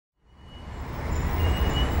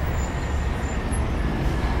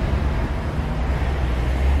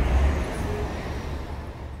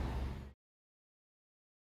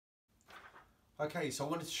Okay, so I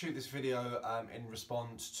wanted to shoot this video in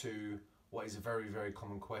response to what is a very, very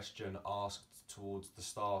common question asked towards the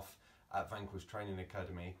staff at Vanquish Training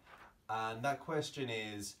Academy. And that question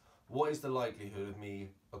is, what is the likelihood of me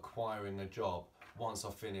acquiring a job once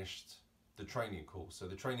I've finished the training course? So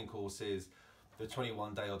the training course is the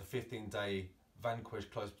 21-day or the 15-day Vanquish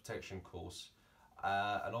Close Protection course.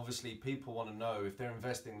 And obviously people want to know, if they're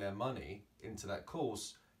investing their money into that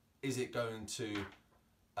course, is it going to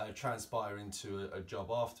transpire into a job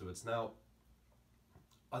afterwards? Now,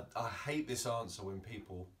 I hate this answer when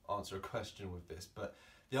people answer a question with this, but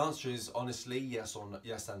the answer is honestly yes or no,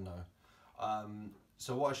 yes and no.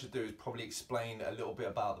 So what I should do is probably explain a little bit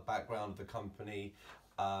about the background of the company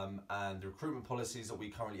and the recruitment policies that we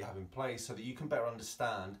currently have in place, so that you can better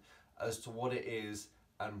understand as to what it is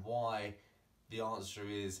and why the answer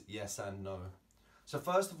is yes and no. So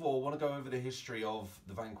first of all, I want to go over the history of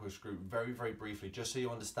the Vanquish Group very, very briefly, just so you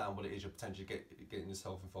understand what it is you're potentially getting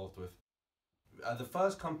yourself involved with. The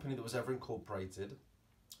first company that was ever incorporated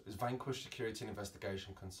is Vanquish Security and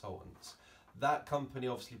Investigation Consultants. That company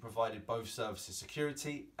obviously provided both services,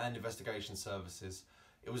 security and investigation services.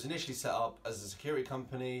 It was initially set up as a security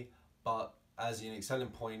company, but as a unique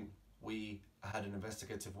selling point, we had an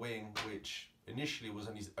investigative wing, which initially was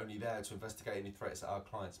only there to investigate any threats that our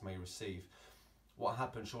clients may receive. What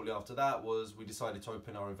happened shortly after that was we decided to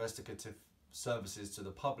open our investigative services to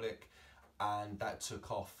the public, and that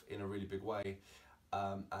took off in a really big way,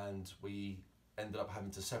 and we ended up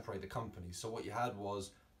having to separate the companies. So what you had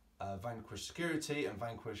was Vanquish Security and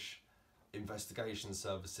Vanquish Investigation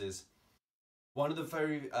Services. One of the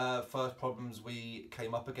very first problems we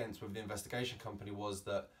came up against with the investigation company was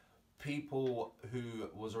that people who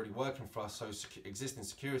was already working for us, so existing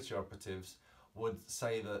security operatives, would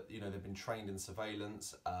say that, you know, they've been trained in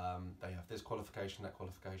surveillance, they have this qualification, that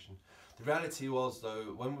qualification. The reality was,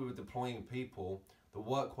 though, when we were deploying people, the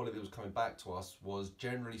work quality that was coming back to us was,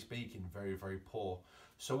 generally speaking, very, very poor.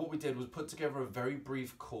 So what we did was put together a very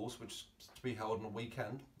brief course, which is to be held on a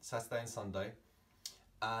weekend, Saturday and Sunday.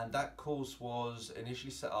 And that course was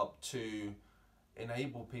initially set up to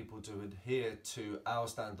enable people to adhere to our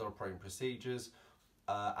standard operating procedures,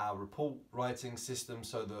 our report writing system,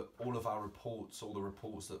 so that all of our reports, all the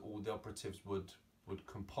reports that all the operatives would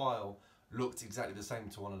compile, looked exactly the same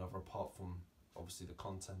to one another, apart from obviously the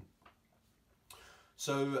content.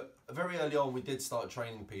 So very early on we did start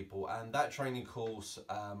training people, and that training course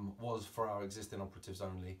was for our existing operatives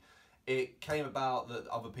only. It came about that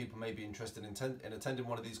other people may be interested in attending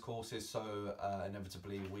one of these courses, so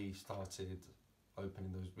inevitably we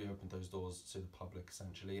opened those doors to the public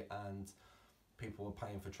essentially, and people were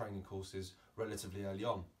paying for training courses relatively early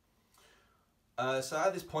on. So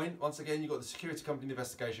at this point, once again, you've got the security company, the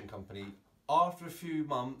investigation company. After a few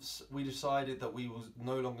months, we decided that we was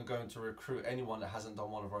no longer going to recruit anyone that hasn't done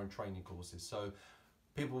one of our own training courses. So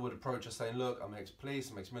people would approach us saying, look, I'm ex-police,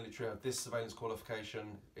 I'm ex-military, I have this surveillance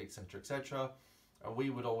qualification, etc., etc. And we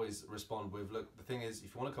would always respond with, look, the thing is,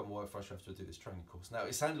 if you want to come and work for us, you have to do this training course. Now,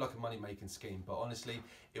 it sounded like a money-making scheme, but honestly,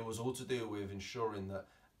 it was all to do with ensuring that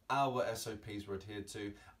our SOPs were adhered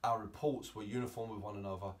to, our reports were uniform with one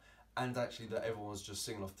another, and actually that everyone was just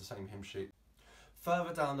singing off the same hymn sheet.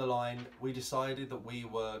 Further down the line, we decided that we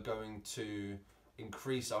were going to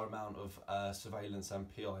increase our amount of surveillance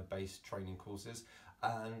and PI-based training courses,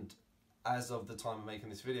 and as of the time of making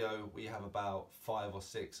this video, we have about 5 or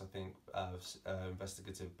 6, I think,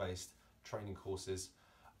 investigative-based training courses.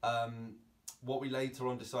 What we later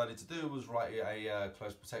on decided to do was write a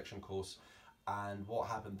close protection course. And what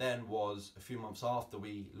happened then was, a few months after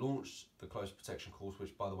we launched the close protection course,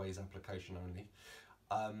 which by the way is application only,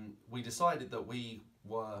 we decided that we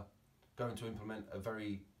were going to implement a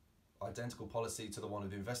very identical policy to the one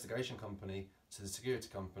of the investigation company, to the security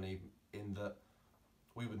company, in that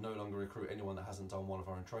we would no longer recruit anyone that hasn't done one of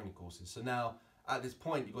our own training courses. So now, at this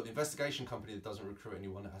point, you've got the investigation company that doesn't recruit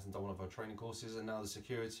anyone that hasn't done one of our training courses, and now the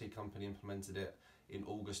security company implemented it in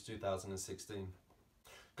August 2016.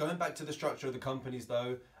 Going back to the structure of the companies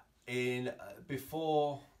though,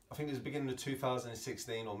 before, I think it was the beginning of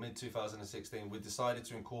 2016 or mid-2016, we decided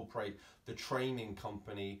to incorporate the training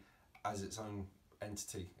company as its own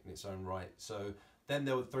entity in its own right. So then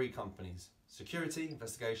there were 3 companies: security,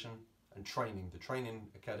 investigation, and training. The training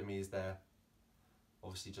academy is there,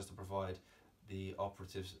 obviously, just to provide the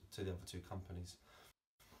operatives to the other 2 companies.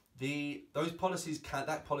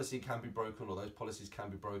 That policy can be broken, or those policies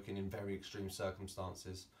can be broken in very extreme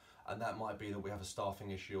circumstances, and that might be that we have a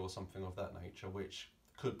staffing issue or something of that nature, which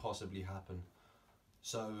could possibly happen.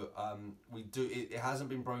 So it hasn't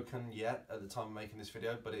been broken yet at the time of making this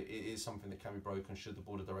video, but it is something that can be broken should the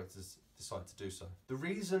board of directors decide to do so. The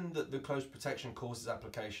reason that the close protection course is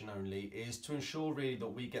application only is to ensure really that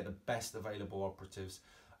we get the best available operatives.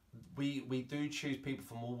 We do choose people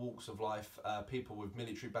from all walks of life, people with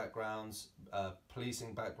military backgrounds,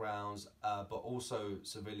 policing backgrounds, but also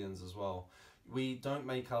civilians as well. We don't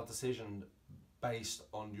make our decision based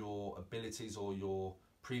on your abilities or your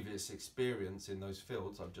previous experience in those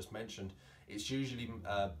fields I've just mentioned. It's usually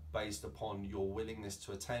based upon your willingness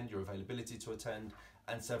to attend, your availability to attend,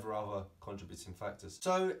 and several other contributing factors.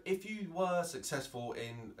 So if you were successful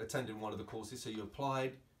in attending one of the courses, so you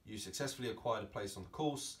applied, you successfully acquired a place on the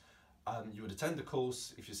course, you would attend the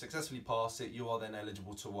course. If you successfully pass it, you are then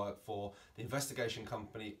eligible to work for the investigation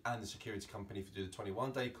company and the security company if you do the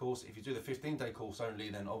 21-day course. If you do the 15-day course only,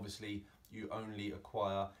 then obviously you only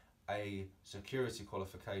acquire a security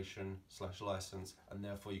qualification / license, and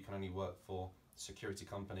therefore you can only work for the security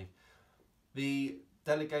company. The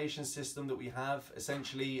delegation system that we have,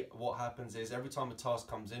 essentially what happens is every time a task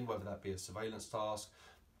comes in, whether that be a surveillance task,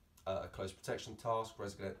 a close protection task,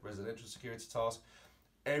 residential security task,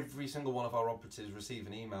 every single one of our operatives receive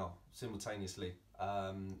an email simultaneously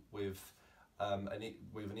with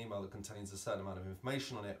an email that contains a certain amount of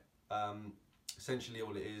information on it. Essentially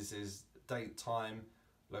all it is date, time,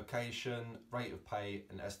 location, rate of pay,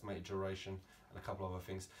 and estimated duration, and a couple of other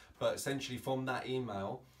things. But essentially from that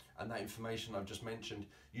email and that information I've just mentioned,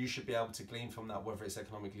 you should be able to glean from that whether it's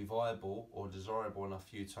economically viable or desirable enough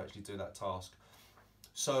for you to actually do that task.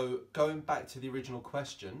 So going back to the original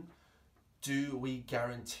question, do we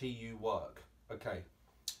guarantee you work? Okay,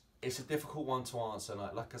 it's a difficult one to answer, and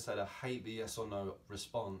like I said, I hate the yes or no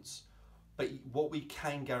response, but what we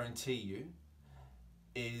can guarantee you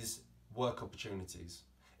is work opportunities.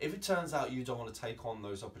 If it turns out you don't want to take on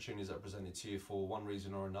those opportunities that are presented to you for one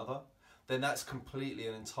reason or another, then that's completely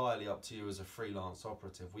and entirely up to you as a freelance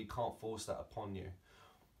operative. We can't force that upon you.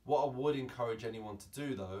 What I would encourage anyone to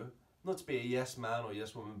do though, not to be a yes man or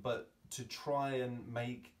yes woman, but to try and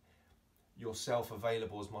make yourself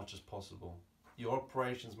available as much as possible. Your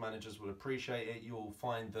operations managers will appreciate it. You will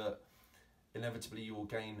find that inevitably you will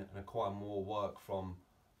gain and acquire more work from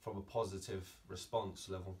a positive response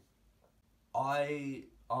level. I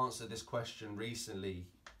answered this question recently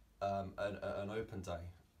at an open day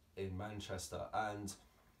in Manchester, and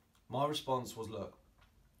my response was, look,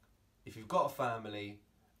 if you've got a family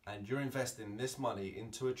and you're investing this money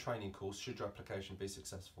into a training course, should your application be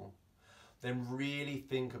successful, then really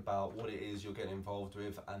think about what it is you're getting involved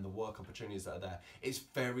with and the work opportunities that are there. It's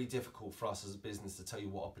very difficult for us as a business to tell you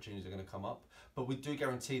what opportunities are going to come up, but we do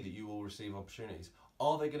guarantee that you will receive opportunities.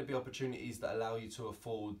 Are there going to be opportunities that allow you to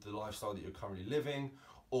afford the lifestyle that you're currently living,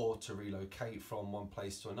 or to relocate from one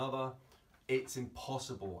place to another? It's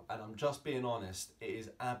impossible, and I'm just being honest, it is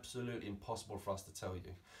absolutely impossible for us to tell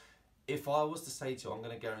you. If I was to say to you, I'm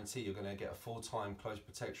going to guarantee you're going to get a full-time close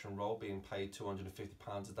protection role being paid £250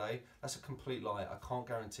 a day, that's a complete lie. I can't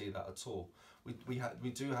guarantee that at all. We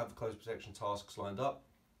do have close protection tasks lined up.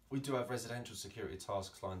 We do have residential security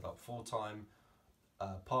tasks lined up, full-time,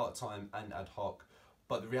 part-time and ad hoc.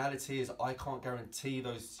 But the reality is I can't guarantee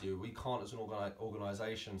those to you. We can't as an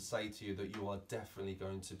organisation say to you that you are definitely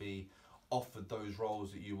going to be offered those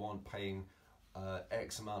roles that you want paying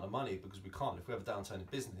X amount of money, because we can't. If we have a downturn in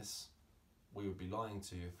business, we would be lying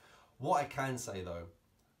to you. What I can say though,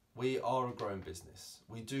 we are a growing business.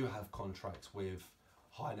 We do have contracts with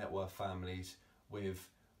high net worth families, with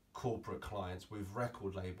corporate clients, with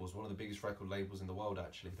record labels, one of the biggest record labels in the world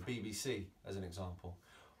actually, the BBC as an example.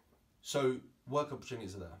 So work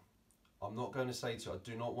opportunities are there. I'm not going to say to you, I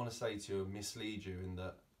do not want to say to you and mislead you in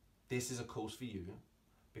that this is a course for you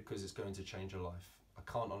because it's going to change your life.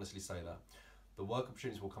 I can't honestly say that. The work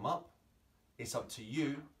opportunities will come up. It's up to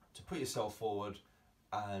you to put yourself forward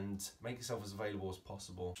and make yourself as available as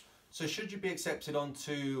possible. So should you be accepted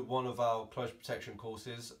onto one of our close protection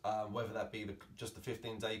courses, whether that be just the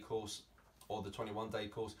 15-day course or the 21-day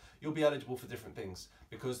course, you'll be eligible for different things,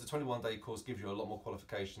 because the 21-day course gives you a lot more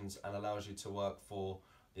qualifications and allows you to work for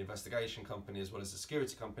the investigation company as well as the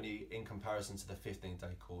security company in comparison to the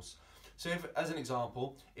 15-day course. So if, as an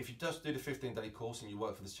example, if you just do the 15-day course and you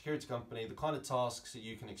work for the security company, the kind of tasks that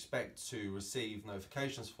you can expect to receive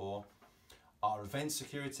notifications for are event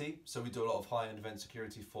security. So we do a lot of high-end event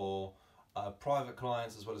security for private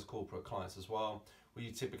clients as well as corporate clients as well.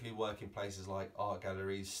 We typically work in places like art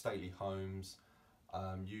galleries, stately homes,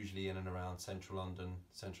 usually in and around central London,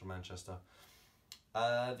 central Manchester.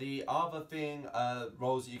 The other thing,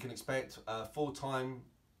 roles that you can expect, full-time,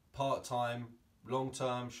 part-time,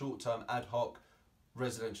 long-term, short-term, ad hoc,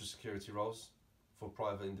 residential security roles for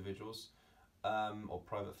private individuals or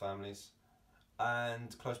private families,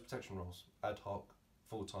 and close protection roles, ad hoc,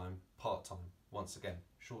 full-time, part-time, once again,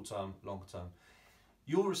 short-term, long-term.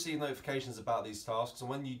 You'll receive notifications about these tasks, and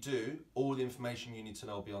when you do, all the information you need to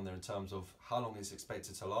know will be on there in terms of how long it's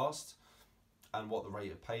expected to last and what the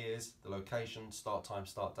rate of pay is, the location, start time,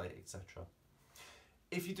 start date, etc.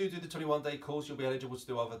 If you do the 21-day course, you'll be eligible to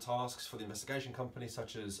do other tasks for the investigation company,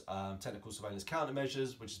 such as technical surveillance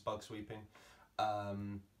countermeasures, which is bug sweeping,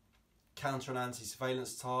 counter and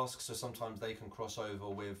anti-surveillance tasks, so sometimes they can cross over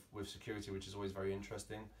with security, which is always very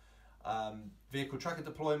interesting, vehicle tracker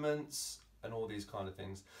deployments, and all these kind of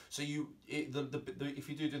things. So if you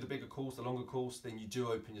do the bigger course, the longer course, then you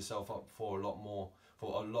do open yourself up for a lot more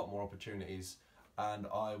opportunities. And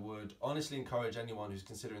I would honestly encourage anyone who's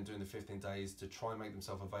considering doing the 15 days to try and make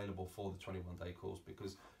themselves available for the 21-day course,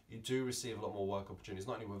 because you do receive a lot more work opportunities,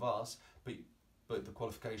 not only with us, but the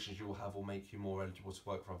qualifications you will have will make you more eligible to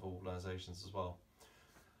work for other organisations as well.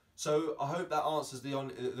 So I hope that answers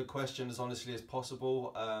the question as honestly as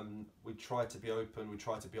possible. We try to be open, we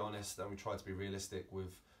try to be honest, and we try to be realistic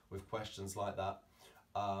with questions like that.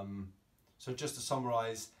 So just to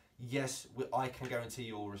summarise, yes, I can guarantee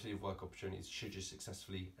you will receive work opportunities should you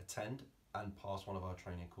successfully attend and pass one of our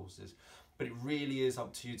training courses. But it really is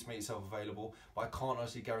up to you to make yourself available. But I can't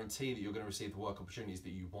honestly guarantee that you're going to receive the work opportunities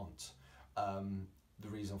that you want. The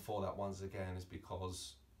reason for that, once again, is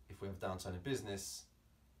because if we have downturn in business,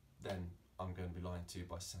 then I'm going to be lying to you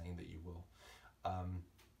by saying that you will.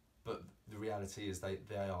 But the reality is they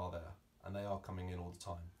are there, and they are coming in all the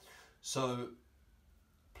time. So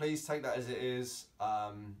please take that as it is.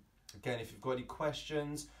 Again, if you've got any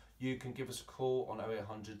questions, you can give us a call on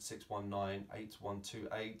 0800 619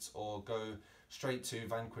 8128, or go straight to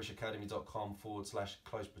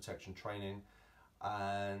vanquishacademy.com/close protection training.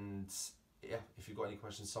 And yeah, if you've got any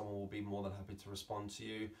questions, someone will be more than happy to respond to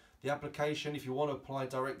you. The application, if you want to apply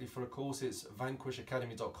directly for a course, it's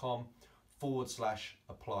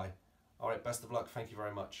vanquishacademy.com/apply. All right, best of luck. Thank you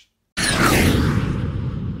very much.